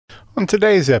On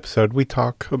today's episode, we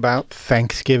talk about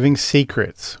Thanksgiving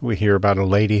secrets. We hear about a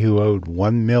lady who owed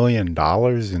 $1 million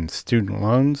in student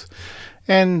loans,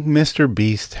 and Mr.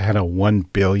 Beast had a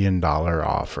 $1 billion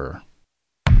offer.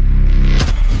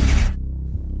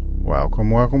 Welcome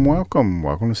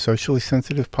to Socially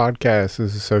Sensitive Podcast.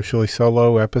 This is Socially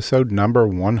Solo episode number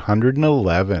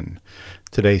 111.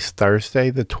 Today's Thursday,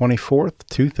 the 24th,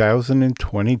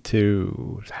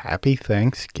 2022. Happy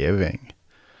Thanksgiving.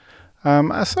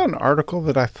 I saw an article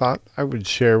that I thought I would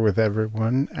share with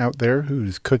everyone out there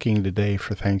who's cooking today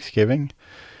for Thanksgiving.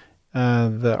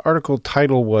 The article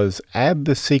title was Add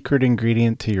the Secret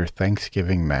Ingredient to Your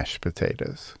Thanksgiving Mashed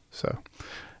Potatoes.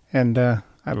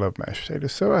 I love mashed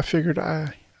potatoes, so I figured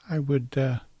I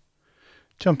would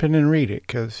jump in and read it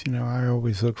because, I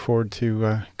always look forward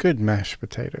to good mashed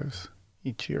potatoes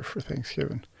each year for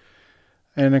Thanksgiving.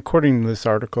 And according to this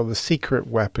article, the secret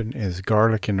weapon is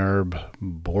garlic and herb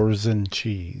Boursin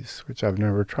cheese, which I've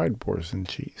never tried Boursin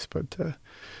cheese, but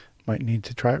might need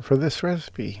to try it for this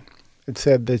recipe. It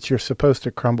said that you're supposed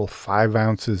to crumble 5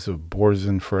 ounces of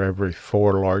Boursin for every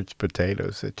 4 large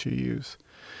potatoes that you use.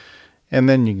 And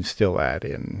then you can still add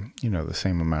in, the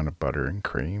same amount of butter and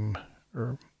cream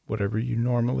or whatever you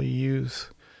normally use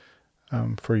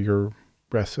for your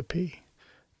recipe.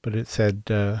 But it said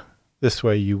this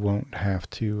way you won't have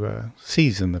to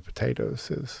season the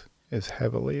potatoes as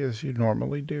heavily as you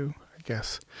normally do, I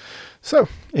guess. So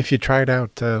if you try it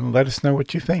out, let us know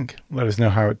what you think. Let us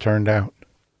know how it turned out.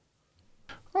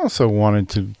 I also wanted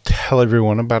to tell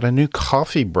everyone about a new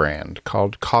coffee brand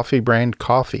called Coffee Brand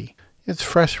Coffee. It's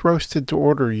fresh roasted to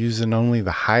order using only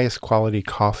the highest quality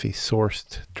coffee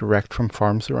sourced direct from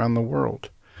farms around the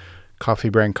world. Coffee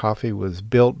Brand Coffee was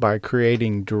built by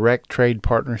creating direct trade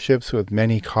partnerships with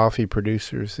many coffee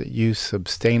producers that use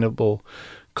sustainable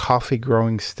coffee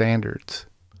growing standards.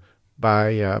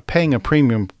 By paying a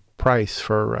premium price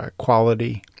for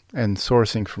quality and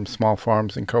sourcing from small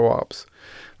farms and co-ops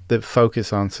that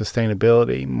focus on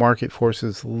sustainability, market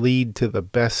forces lead to the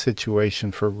best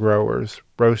situation for growers,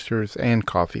 roasters, and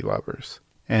coffee lovers.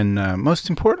 And most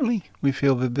importantly, we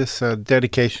feel that this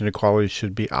dedication to quality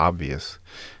should be obvious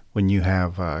when you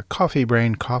have Coffee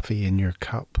Brand Coffee in your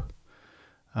cup.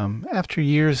 After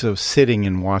years of sitting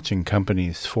and watching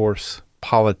companies force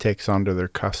politics onto their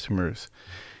customers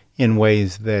in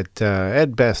ways that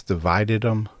at best divided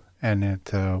them and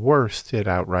at worst it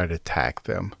outright attacked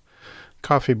them,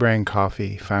 Coffee Brand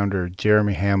Coffee founder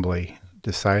Jeremy Hambly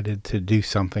decided to do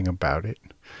something about it,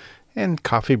 and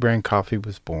Coffee Brand Coffee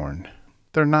was born.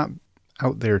 They're not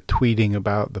out there tweeting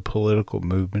about the political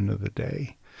movement of the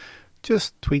day.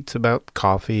 Just tweets about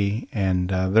coffee and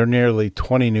their nearly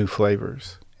 20 new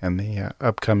flavors and the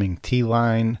upcoming tea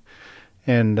line.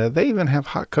 And they even have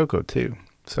hot cocoa too.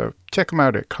 So check them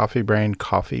out at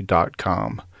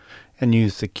coffeebrandcoffee.com and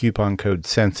use the coupon code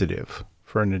SENSITIVE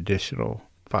for an additional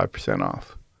 5%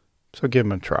 off. So give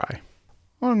them a try.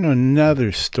 On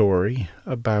another story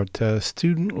about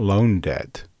student loan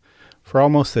debt. For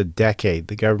almost a decade,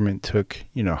 the government took,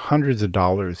 hundreds of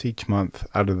dollars each month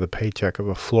out of the paycheck of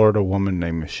a Florida woman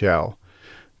named Michelle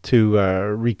to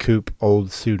recoup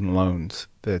old student loans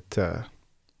that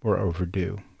were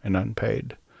overdue and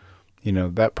unpaid.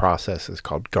 That process is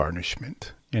called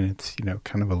garnishment. And it's,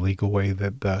 kind of a legal way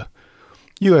that the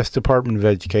U.S. Department of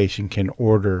Education can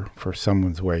order for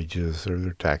someone's wages or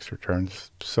their tax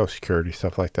returns, Social Security,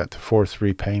 stuff like that, to force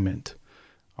repayment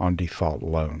on default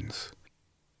loans.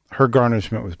 Her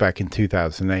garnishment was back in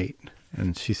 2008,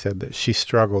 and she said that she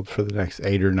struggled for the next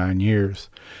 8 or 9 years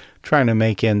trying to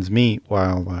make ends meet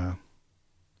while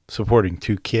supporting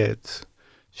 2 kids.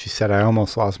 She said, I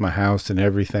almost lost my house and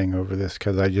everything over this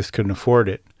because I just couldn't afford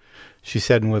it. She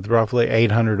said, and with roughly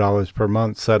 $800 per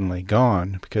month suddenly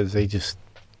gone because they just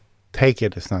take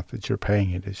it. It's not that you're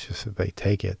paying it, it's just that they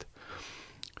take it.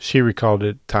 She recalled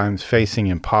at times facing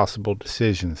impossible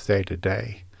decisions day to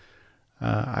day.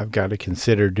 I've got to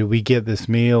consider, do we get this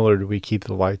meal or do we keep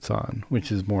the lights on,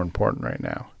 which is more important right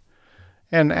now?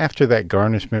 And after that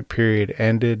garnishment period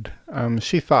ended,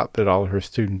 she thought that all her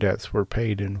student debts were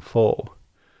paid in full.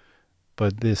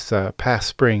 But this past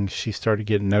spring, she started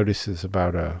getting notices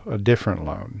about a different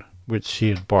loan, which she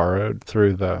had borrowed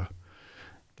through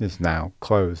is now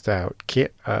closed out,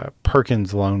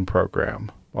 Perkins Loan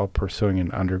Program while pursuing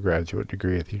an undergraduate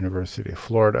degree at the University of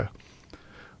Florida.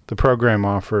 The program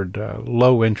offered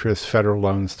low-interest federal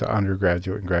loans to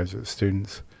undergraduate and graduate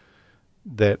students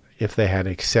that if they had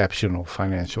exceptional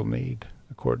financial need,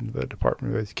 according to the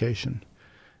Department of Education.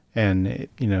 And,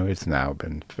 it's now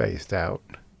been phased out.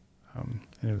 And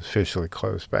it was officially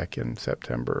closed back in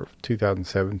September of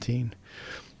 2017.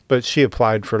 But she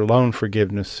applied for loan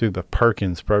forgiveness through the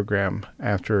Perkins program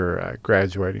after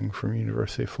graduating from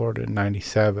University of Florida in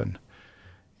 97.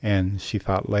 And she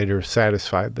thought later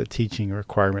satisfied the teaching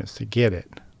requirements to get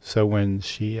it. So when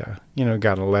she,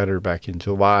 got a letter back in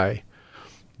July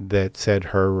that said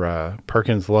her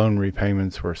Perkins loan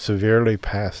repayments were severely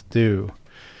past due,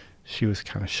 she was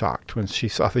kind of shocked when she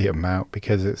saw the amount,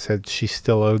 because it said she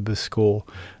still owed the school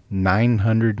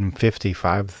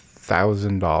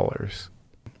 $955,000.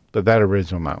 But that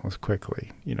original amount was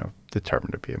quickly,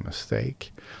 determined to be a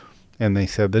mistake. And they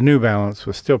said the new balance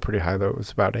was still pretty high, though. It was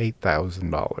about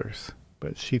 $8,000.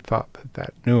 But she thought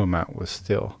that new amount was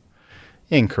still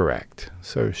incorrect.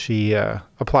 So she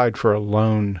applied for a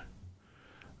loan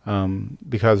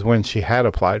because when she had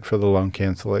applied for the loan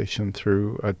cancellation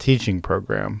through a teaching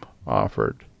program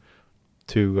offered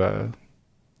to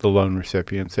the loan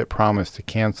recipients, it promised to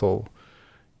cancel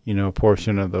a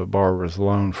portion of the borrower's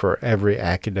loan for every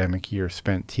academic year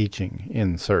spent teaching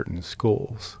in certain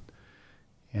schools.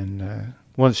 And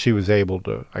once she was able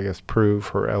to, prove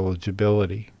her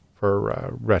eligibility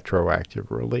for retroactive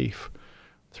relief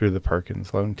through the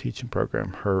Perkins loan teaching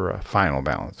program, her final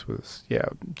balance was,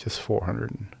 just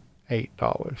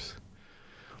 $408.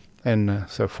 And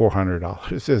so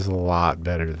 $400 is a lot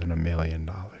better than $1 million.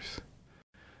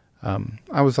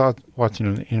 I was watching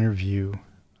an interview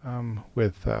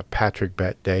with Patrick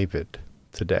Bet-David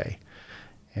today,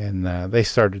 and they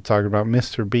started talking about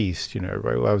Mr. Beast.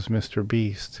 Everybody loves Mr.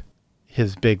 Beast.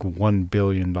 His big $1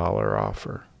 billion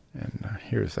offer, and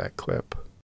here's that clip.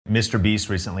 Mr. Beast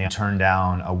recently turned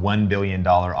down a $1 billion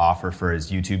offer for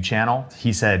his YouTube channel.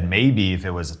 He said maybe if it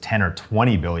was 10 or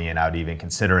 20 billion, I would even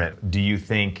consider it. Do you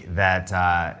think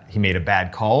that he made a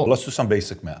bad call? Let's do some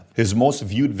basic math. His most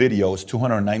viewed video is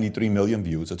 293 million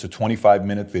views. It's a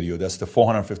 25-minute video. That's the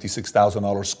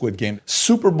 $456,000 Squid Game.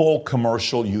 Super Bowl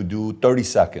commercial, you do 30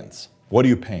 seconds. What are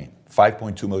you paying?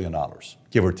 $5.2 million,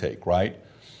 give or take, right?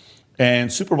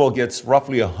 And Super Bowl gets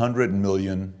roughly 100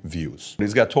 million views.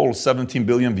 He's got total 17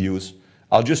 billion views.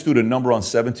 I'll just do the number on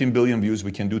 17 billion views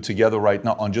we can do together right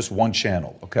now on just one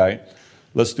channel, okay?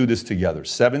 Let's do this together.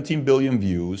 17 billion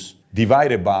views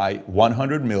divided by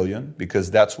 100 million, because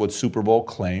that's what Super Bowl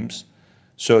claims.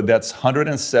 So that's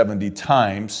 170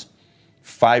 times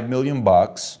 $5 million.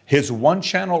 His one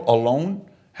channel alone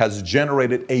has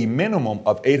generated a minimum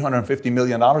of $850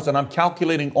 million, and I'm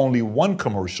calculating only one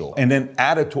commercial. And then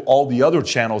added to all the other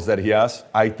channels that he has,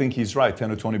 I think he's right. 10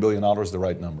 to $20 billion is the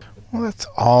right number. Well, that's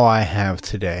all I have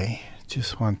today.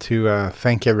 Just want to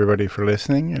thank everybody for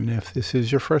listening. And if this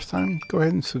is your first time, go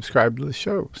ahead and subscribe to the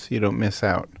show so you don't miss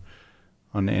out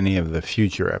on any of the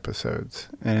future episodes.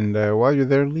 And while you're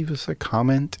there, leave us a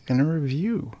comment and a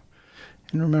review.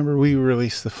 And remember, we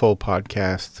release the full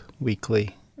podcast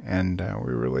weekly. And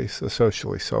we release the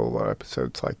Socially Solo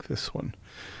episodes like this one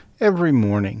every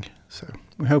morning. So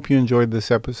we hope you enjoyed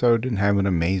this episode and have an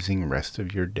amazing rest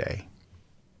of your day.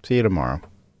 See you tomorrow.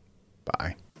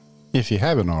 Bye. If you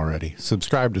haven't already,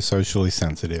 subscribe to Socially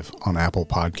Sensitive on Apple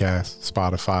Podcasts,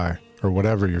 Spotify, or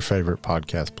whatever your favorite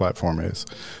podcast platform is.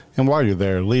 And while you're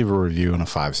there, leave a review and a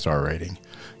 5-star rating.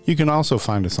 You can also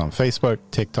find us on Facebook,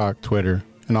 TikTok, Twitter,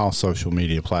 and all social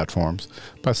media platforms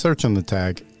by searching the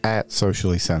tag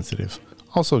 @sociallysensitive.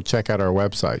 Also check out our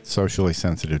website,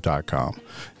 sociallysensitive.com,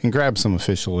 and grab some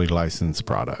officially licensed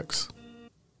products.